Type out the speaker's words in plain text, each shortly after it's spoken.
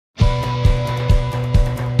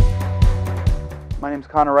My name is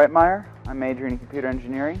Connor Reitmeyer. I'm majoring in computer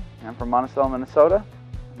engineering. I'm from Monticello, Minnesota,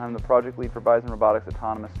 and I'm the project lead for Bison Robotics'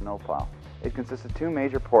 autonomous snowplow. It consists of two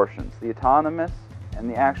major portions, the autonomous and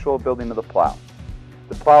the actual building of the plow.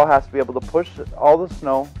 The plow has to be able to push all the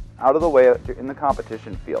snow out of the way in the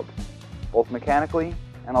competition field. Both mechanically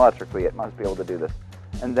and electrically it must be able to do this.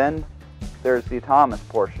 And then there's the autonomous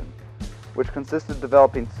portion, which consists of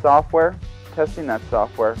developing software, testing that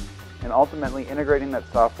software, and ultimately integrating that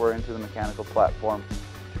software into the mechanical platform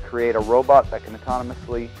to create a robot that can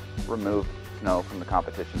autonomously remove snow from the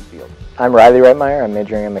competition field. I'm Riley Reitmeyer. I'm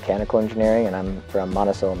majoring in mechanical engineering, and I'm from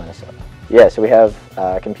Monticello, Minnesota. Yeah, so we have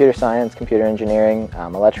computer science, computer engineering,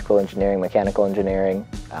 electrical engineering, mechanical engineering,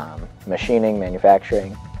 machining,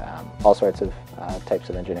 manufacturing, all sorts of types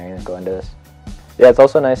of engineering that go into this. Yeah, it's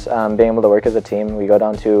also nice being able to work as a team. We go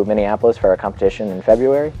down to Minneapolis for our competition in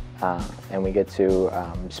February, and we get to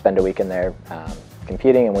spend a week in there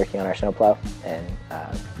competing and working on our snowplow and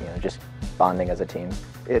just bonding as a team.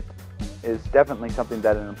 It is definitely something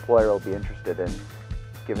that an employer will be interested in,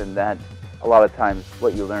 given that a lot of times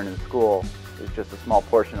what you learn in school is just a small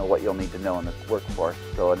portion of what you'll need to know in the workforce.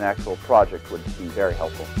 So an actual project would be very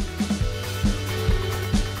helpful.